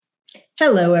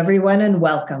Hello, everyone, and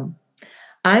welcome.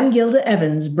 I'm Gilda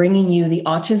Evans, bringing you the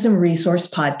Autism Resource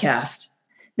Podcast.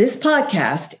 This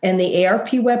podcast and the ARP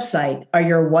website are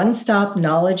your one-stop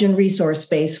knowledge and resource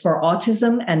space for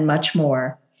autism and much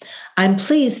more. I'm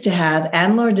pleased to have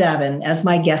Anlor Davin as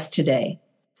my guest today.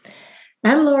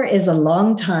 Anlor is a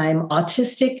longtime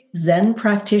autistic Zen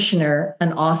practitioner,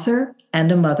 an author,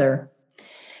 and a mother.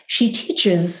 She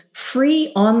teaches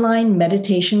free online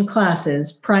meditation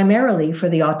classes primarily for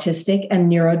the autistic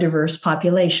and neurodiverse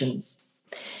populations.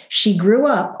 She grew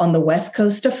up on the west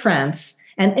coast of France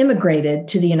and immigrated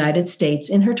to the United States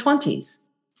in her 20s.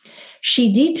 She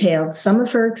detailed some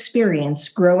of her experience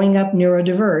growing up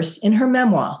neurodiverse in her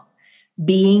memoir,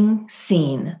 Being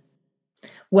Seen.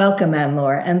 Welcome,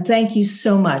 Anlor, and thank you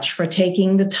so much for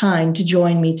taking the time to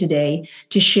join me today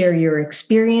to share your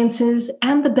experiences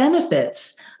and the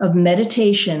benefits of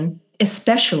meditation,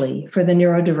 especially for the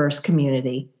neurodiverse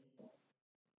community.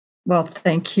 Well,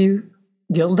 thank you,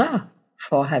 Gilda,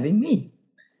 for having me.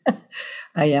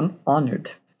 I am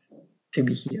honored to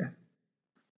be here.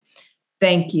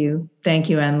 Thank you. Thank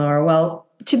you, Anlor. Well,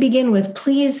 to begin with,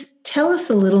 please tell us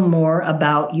a little more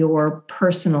about your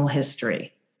personal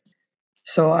history.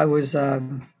 So I was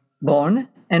born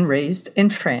and raised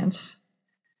in France.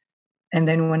 And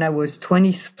then when I was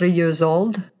 23 years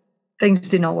old, things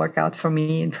did not work out for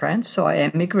me in France. So I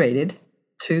immigrated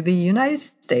to the United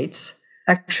States,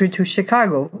 actually to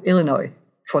Chicago, Illinois,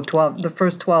 for the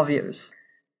first 12 years.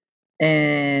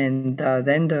 And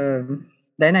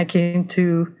then I came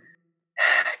to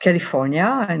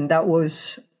California, and that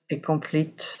was a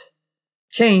complete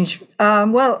change.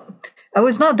 Well, I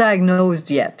was not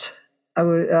diagnosed yet.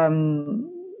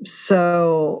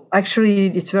 So actually,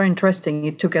 it's very interesting.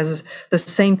 It took us the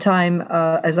same time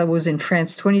as I was in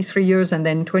France, 23 years, and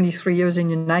then 23 years in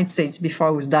the United States before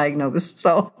I was diagnosed.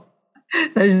 So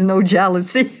there's no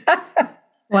jealousy.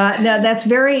 Well, now that's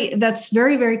very,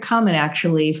 very common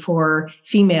actually for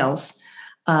females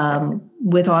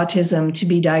with autism to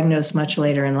be diagnosed much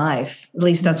later in life. At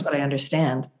least that's what I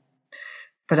understand.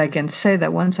 But I can say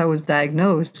that once I was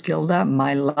diagnosed, Gilda,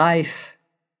 my life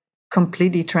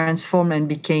completely transformed and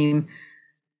became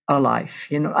alive.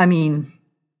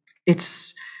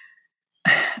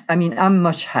 I'm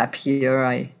much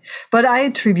happier. But I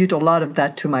attribute a lot of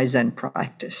that to my Zen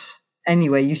practice.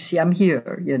 Anyway, you see, I'm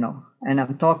here, and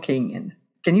I'm talking. And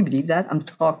can you believe that? I'm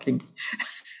talking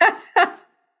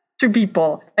to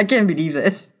people. I can't believe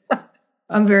this.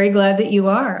 I'm very glad that you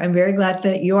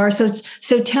are.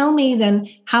 So tell me then,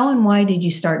 how and why did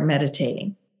you start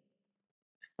meditating?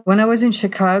 When I was in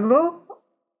Chicago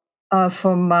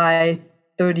for my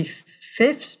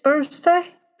 35th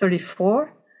birthday,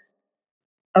 34,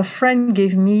 a friend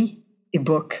gave me a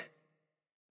book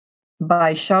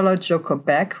by Charlotte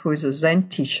Jokobek, who is a Zen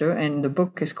teacher, and the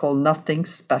book is called Nothing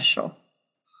Special.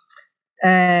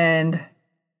 And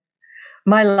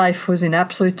my life was in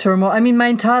absolute turmoil. My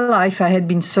entire life I had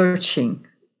been searching,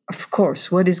 of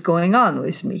course, what is going on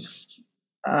with me.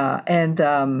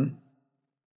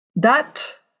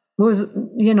 That was,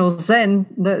 Zen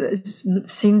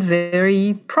seemed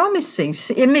very promising.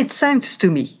 It made sense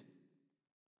to me,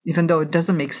 even though it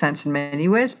doesn't make sense in many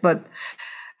ways, but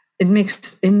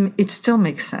it still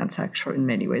makes sense, actually, in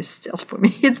many ways, still for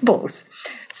me. It's both.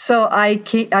 So I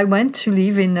went to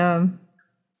live in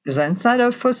Zen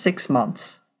Center for 6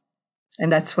 months.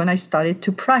 And that's when I started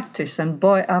to practice. And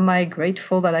boy, am I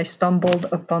grateful that I stumbled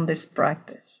upon this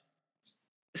practice.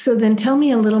 So then tell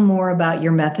me a little more about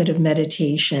your method of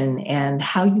meditation and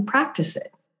how you practice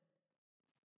it.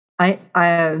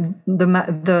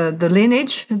 The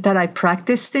lineage that I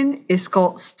practiced in is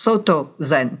called Soto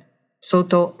Zen.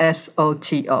 Soto,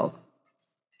 S-O-T-O.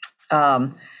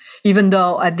 Even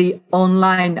though at the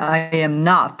online I am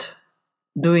not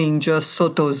doing just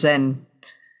Soto Zen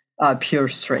pure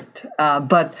straight.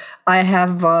 But I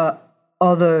have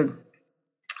other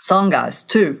sanghas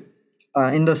too.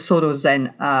 In the Soto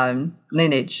Zen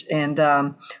lineage. And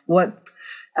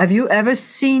have you ever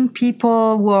seen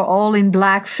people who are all in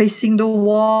black facing the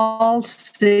wall,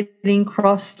 sitting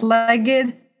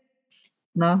cross-legged?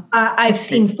 No? I've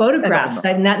seen photographs.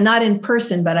 I've not in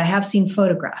person, but I have seen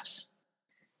photographs.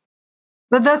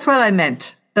 But that's what I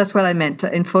meant. That's what I meant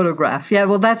in photograph. Yeah,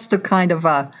 well, that's the kind of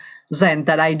Zen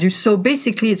that I do. So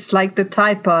basically, it's like the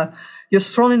type you're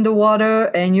thrown in the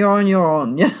water and you're on your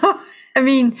own,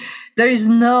 there is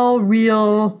no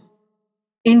real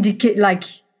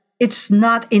it's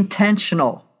not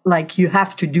intentional, like you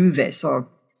have to do this or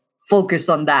focus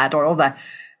on that or all that.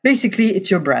 Basically,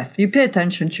 it's your breath. You pay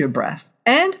attention to your breath.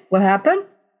 And what happened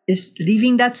is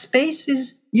leaving that space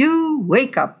is you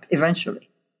wake up eventually.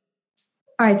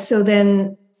 All right. So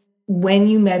then when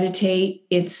you meditate,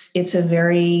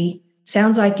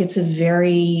 sounds like it's a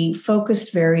very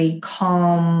focused, very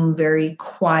calm, very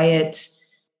quiet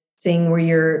thing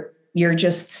where you're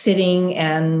just sitting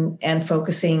and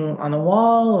focusing on a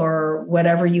wall or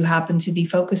whatever you happen to be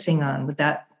focusing on. Would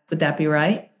that be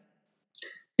right?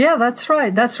 Yeah, that's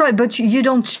right. That's right. But you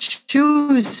don't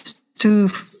choose to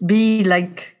be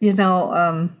like,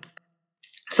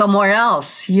 somewhere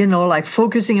else, like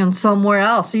focusing on somewhere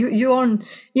else. You're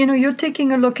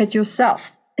taking a look at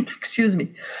yourself. Excuse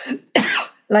me.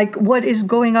 Like what is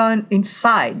going on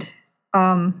inside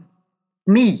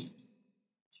me.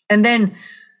 And then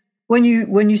when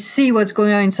you see what's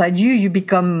going on inside you, you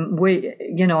become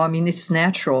it's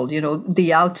natural,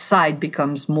 the outside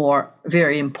becomes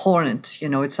very important.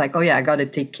 It's like, oh yeah, I got to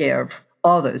take care of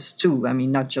others too. I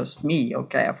mean, not just me.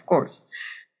 Okay, of course.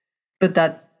 But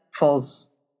that falls,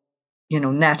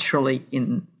 naturally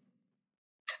in.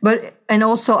 And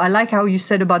also I like how you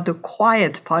said about the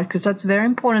quiet part, because that's very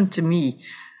important to me.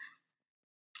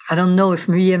 I don't know if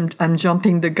maybe I'm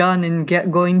jumping the gun and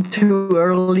going too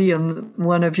early on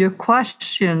one of your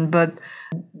questions, but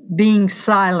being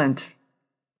silent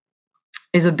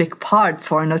is a big part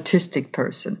for an autistic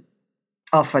person,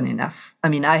 often enough. I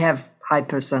mean, I have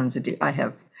hypersensitive.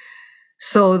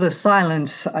 So the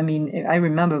silence, I mean, I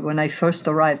remember when I first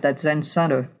arrived at Zen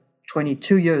Center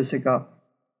 22 years ago,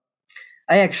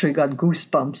 I actually got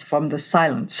goosebumps from the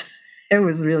silence. It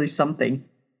was really something.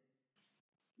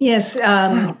 Yes,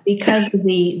 because of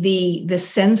the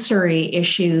sensory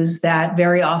issues that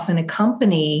very often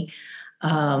accompany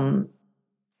the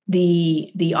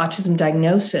autism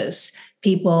diagnosis.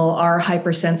 People are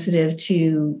hypersensitive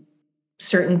to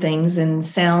certain things, and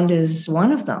sound is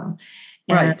one of them.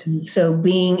 Right. And so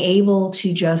being able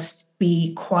to just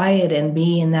be quiet and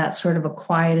be in that sort of a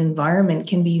quiet environment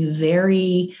can be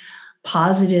very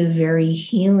positive, very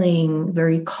healing,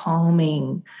 very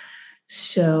calming.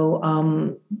 So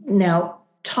now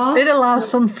it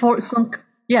allows it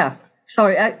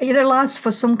allows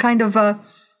for some kind of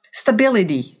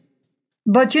stability,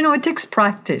 but it takes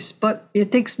practice, but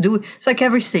it takes it's like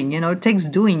everything, it takes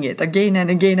doing it again and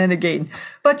again and again,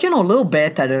 but a little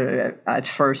bit at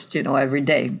first, every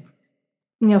day.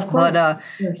 Yeah, of course. But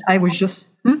yes. I was just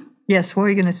yes, what were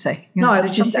you going to say? I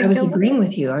was agreeing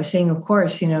with you. I was saying, of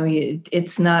course,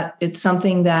 it's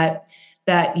something that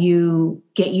you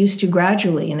get used to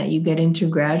gradually and that you get into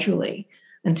gradually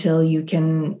until you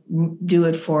can do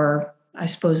it for, I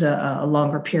suppose, a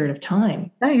longer period of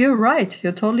time. Yeah, you're right.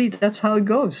 That's how it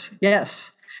goes.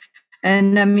 Yes.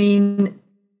 And I mean,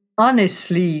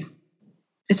 honestly,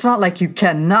 it's not like you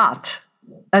cannot,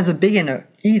 as a beginner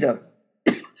either,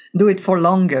 do it for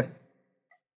longer.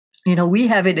 We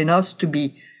have it in us to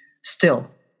be still.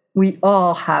 We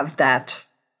all have that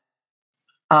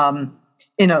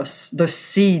in us, the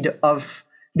seed of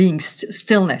being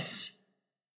stillness.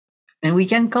 And we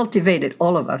can cultivate it,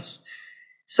 all of us.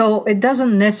 So it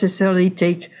doesn't necessarily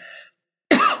take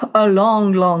a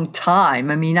long, long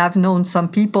time. I mean, I've known some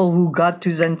people who got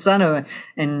to Zen Center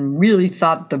and really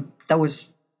thought that was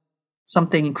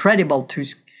something incredible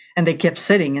and they kept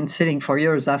sitting for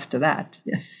years after that.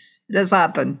 Yeah, it has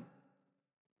happened.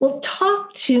 Well,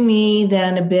 talk to me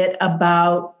then a bit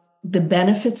about the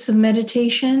benefits of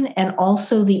meditation and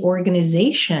also the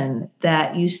organization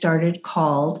that you started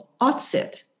called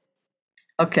AuTSIT.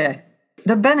 Okay.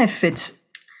 The benefits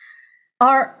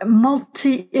are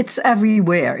it's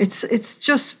everywhere. It's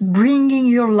just bringing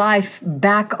your life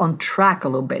back on track a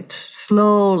little bit,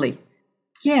 slowly.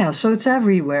 Yeah, so it's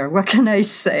everywhere. What can I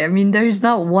say? I mean, there is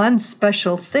not one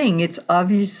special thing. It's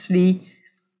obviously,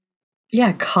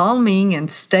 calming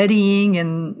and steadying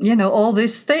and, all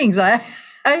these things. I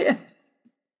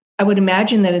would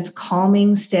imagine that it's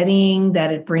calming, steadying,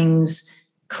 that it brings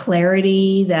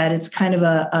clarity, that it's kind of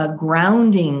a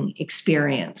grounding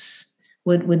experience.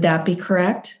 Would that be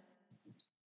correct?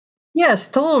 Yes,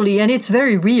 totally. And it's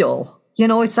very real.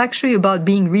 It's actually about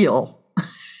being real.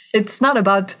 It's not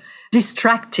about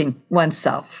distracting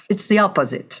oneself. It's the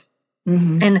opposite.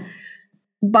 Mm-hmm. And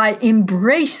by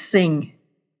embracing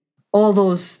all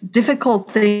those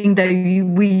difficult things that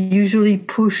we usually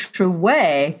push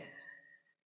away,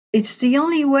 it's the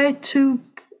only way to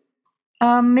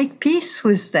make peace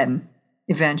with them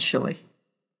eventually.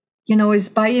 Is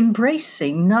by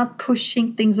embracing, not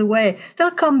pushing things away. They'll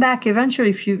come back eventually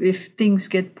if things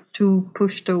get too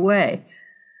pushed away.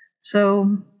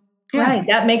 So, yeah. Right,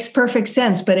 that makes perfect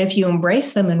sense. But if you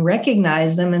embrace them and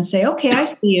recognize them and say, okay, I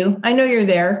see you, I know you're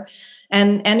there.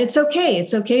 And it's okay.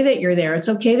 It's okay that you're there. It's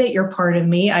okay that you're part of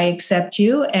me. I accept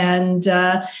you. And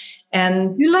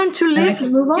you learn to live. And I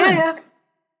can move on. Yeah.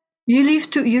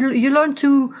 you learn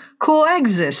to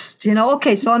coexist,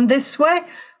 okay, so I'm this way.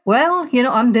 Well,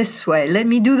 I'm this way. Let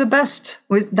me do the best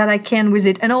that I can with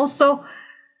it. And also,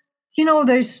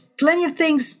 there's plenty of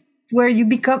things where you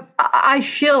become, I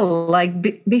feel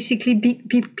like basically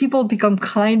people become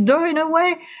kinder in a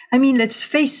way. I mean, let's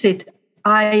face it,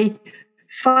 I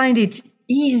find it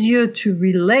easier to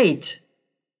relate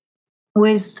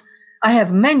with, I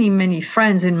have many, many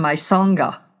friends in my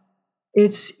Sangha.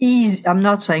 It's easy. I'm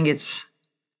not saying it's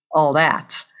all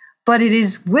that, but it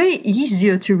is way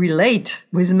easier to relate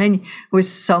with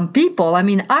some people. I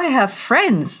mean, I have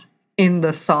friends in the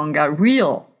Sangha,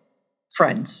 real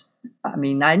friends. I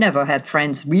mean, I never had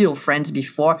real friends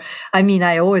before. I mean,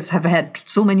 I always have had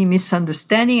so many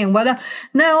misunderstandings and whatnot.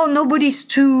 Now, nobody's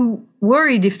too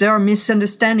worried if there are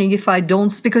misunderstandings, if I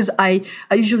don't, because I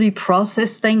usually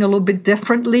process things a little bit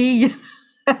differently.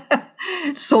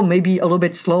 So maybe a little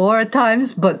bit slower at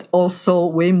times, but also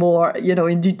way more,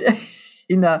 in detail.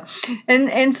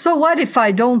 And so what if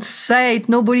I don't say it?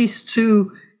 Nobody's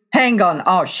too hang on.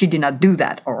 Oh, she did not do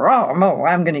that. Or, oh, no,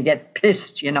 I'm going to get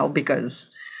pissed, because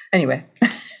anyway,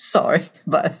 sorry,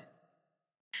 but.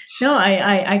 No,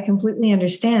 I completely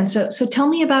understand. So tell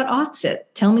me about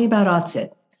Otsit. Tell me about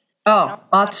Otsit. Oh,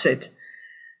 Otsit.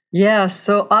 Yeah.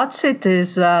 So Otsit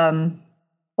is,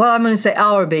 well, I'm going to say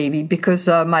our baby because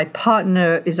my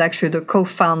partner is actually the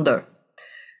co-founder.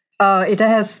 It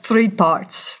has 3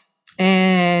 parts.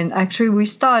 And actually we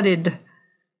started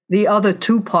the other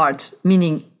 2 parts,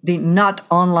 meaning the not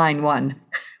online one,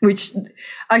 which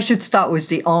I should start with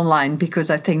the online because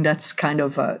I think that's kind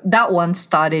of, that one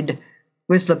started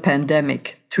with the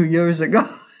pandemic 2 years ago.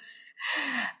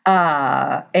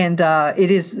 And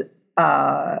it is,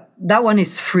 that one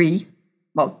is free.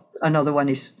 Well, another one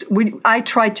is, I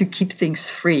try to keep things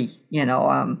free,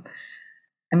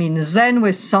 I mean, Zen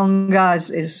with Sanghas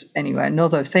is anyway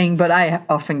another thing, but I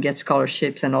often get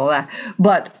scholarships and all that.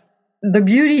 But the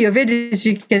beauty of it is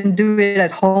you can do it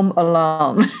at home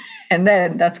alone. And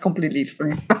then that's completely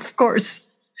free, of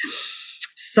course.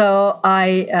 So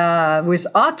with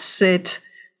Otsit,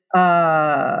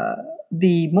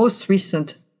 the most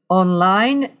recent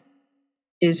online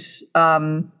is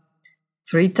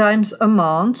 3 times a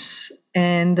month.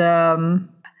 And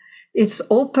it's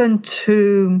open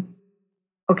to,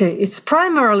 okay, it's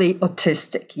primarily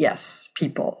autistic, yes,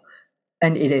 people.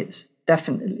 And it is,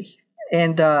 definitely.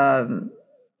 And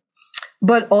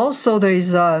but also there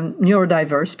is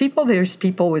neurodiverse people. There's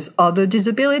people with other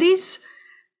disabilities.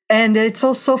 And it's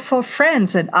also for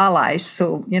friends and allies.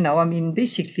 So, I mean,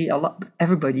 basically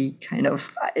everybody kind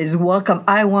of is welcome.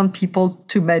 I want people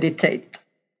to meditate.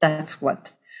 That's why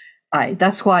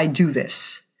I do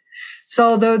this.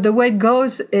 So the way it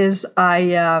goes is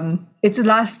it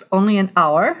lasts only an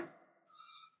hour.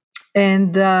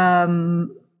 And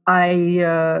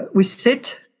we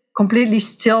sit completely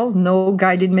still, no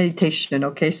guided meditation.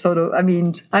 Okay. So, I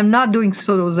mean, I'm not doing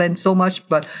Soto Zen so much,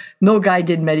 but no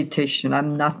guided meditation.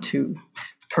 I'm not too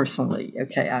personally.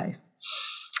 Okay.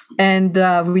 And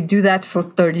we do that for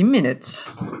 30 minutes.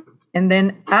 And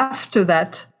then after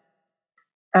that,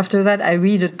 I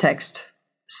read a text.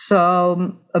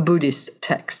 So a Buddhist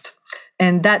text.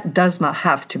 And that does not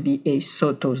have to be a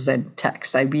Soto Zen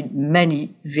text. I read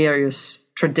many various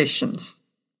traditions.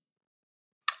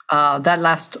 That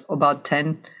lasts about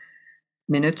 10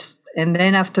 minutes. And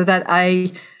then after that,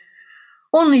 I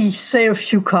only say a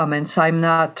few comments. I'm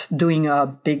not doing a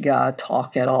big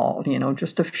talk at all,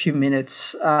 just a few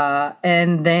minutes.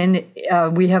 And then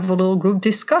we have a little group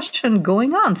discussion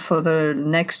going on for the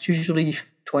next usually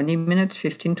 20 minutes,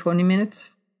 15, 20 minutes.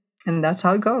 And that's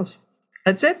how it goes.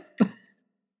 That's it.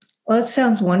 Well, it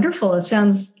sounds wonderful. It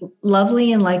sounds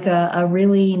lovely and like a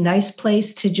really nice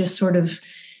place to just sort of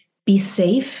be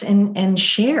safe and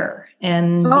share.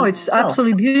 And it's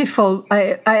absolutely beautiful.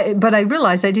 But I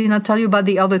realized I did not tell you about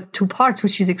the other 2 parts,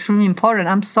 which is extremely important.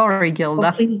 I'm sorry, Gilda.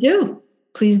 Well, please do.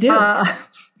 Please do.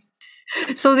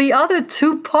 So the other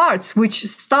 2 parts, which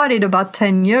started about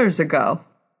 10 years ago,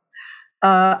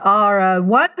 are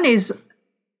one is,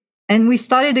 and we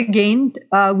started again,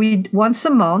 once a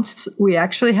month, we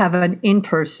actually have an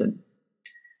in-person.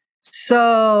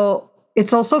 So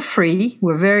it's also free.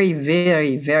 We're very,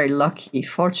 very, very lucky,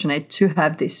 fortunate to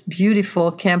have this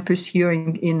beautiful campus here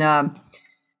in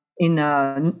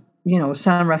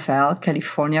San Rafael,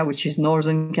 California, which is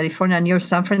Northern California, near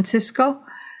San Francisco.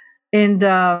 And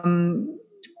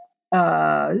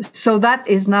so that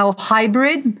is now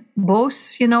hybrid,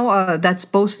 both, that's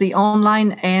both the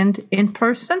online and in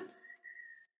person.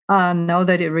 Now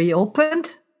that it reopened,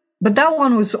 but that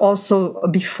one was also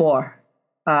before.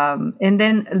 And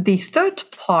then the third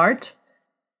part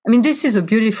I mean, this is a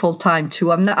beautiful time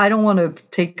too. I don't want to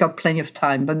take up plenty of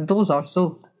time, but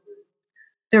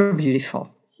they're beautiful.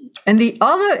 And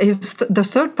the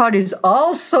third part is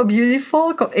also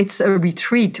beautiful. It's a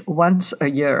retreat once a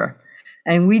year.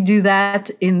 And we do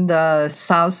that in the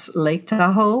South Lake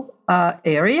Tahoe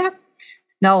area.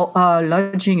 Now,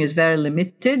 lodging is very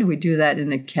limited. We do that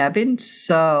in a cabin.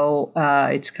 So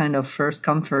it's kind of first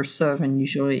come, first serve, and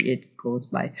usually it goes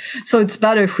by. So it's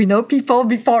better if we know people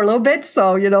before a little bit.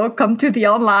 So, come to the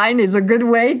online is a good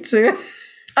way to.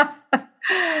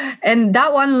 And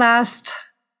that one lasts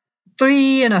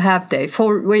 3.5 days,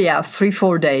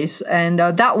 3-4 days. And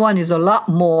that one is a lot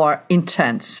more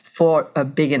intense for a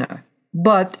beginner.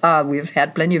 But we've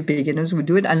had plenty of beginners who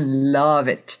do it and love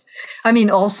it. I mean,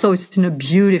 also it's in a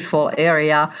beautiful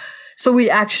area. So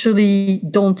we actually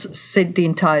don't sit the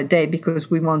entire day because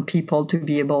we want people to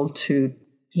be able to,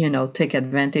 take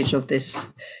advantage of this.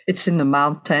 It's in the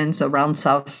mountains around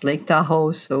South Lake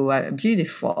Tahoe. So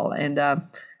beautiful. And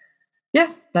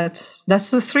that's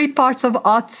the 3 parts of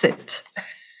Otsit.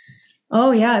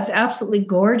 Oh, yeah. It's absolutely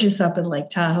gorgeous up in Lake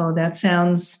Tahoe. That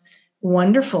sounds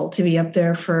wonderful to be up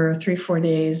there for 3-4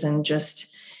 days and just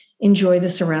enjoy the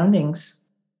surroundings.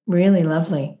 Really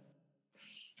lovely.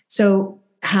 So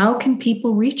how can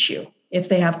people reach you if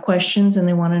they have questions and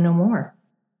they want to know more?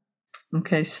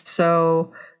 Okay,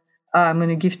 so I'm going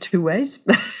to give 2 ways.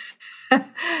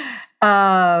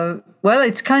 Well,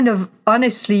 it's kind of,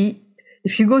 honestly,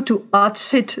 if you go to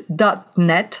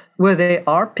otsit.net, where there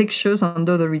are pictures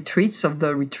under the retreats of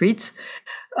the retreats,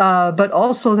 but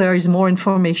also there is more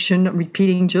information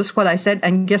repeating just what I said.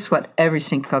 And guess what?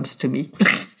 Everything comes to me.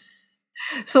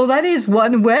 So that is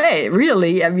one way,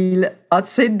 really. I mean,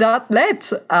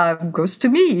 otsit.net goes to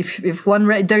me. If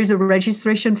there is a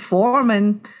registration form,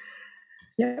 and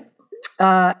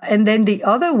and then the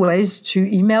other way is to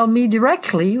email me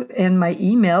directly, and my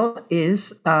email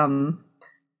is Anlor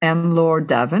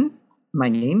Davin, my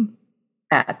name,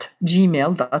 at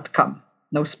gmail.com.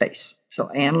 No space. So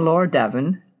Anlor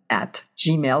Davin at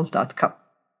gmail.com.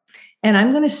 And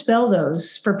I'm going to spell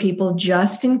those for people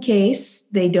just in case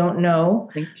they don't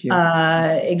know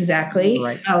exactly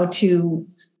how to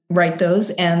write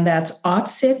those. And that's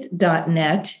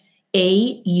otsit.net,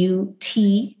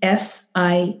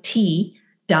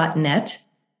 AUTSIT.net,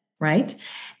 right?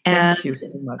 And Thank you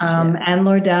very much.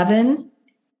 Anlor Davin,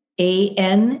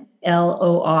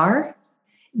 ANLOR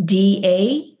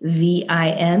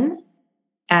DAVIN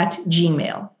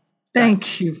 @gmail.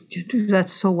 Thank you. You do that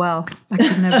so well. I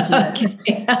could never do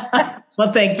that.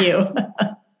 Well, thank you.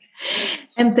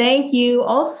 And thank you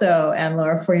also,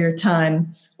 Anlor, for your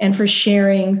time and for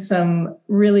sharing some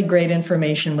really great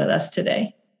information with us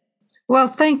today. Well,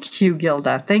 thank you,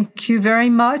 Gilda. Thank you very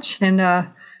much. And I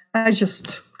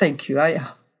just thank you.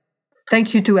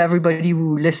 Thank you to everybody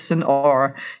who listen,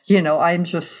 or, I'm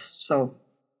just so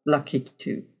lucky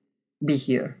to be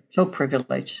here. So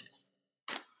privileged.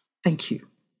 Thank you.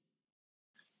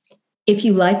 If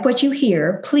you like what you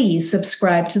hear, please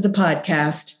subscribe to the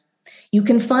podcast. You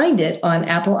can find it on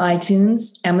Apple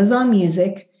iTunes, Amazon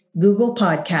Music, Google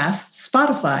Podcasts,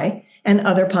 Spotify, and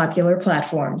other popular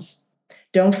platforms.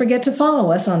 Don't forget to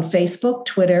follow us on Facebook,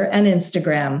 Twitter, and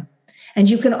Instagram. And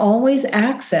you can always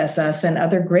access us and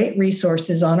other great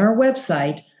resources on our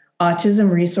website,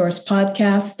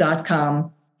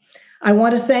 autismresourcepodcast.com. I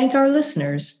want to thank our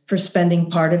listeners for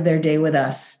spending part of their day with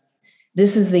us.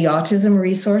 This is the Autism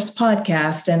Resource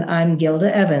Podcast, and I'm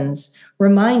Gilda Evans,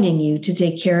 reminding you to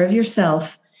take care of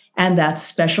yourself and that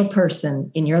special person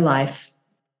in your life.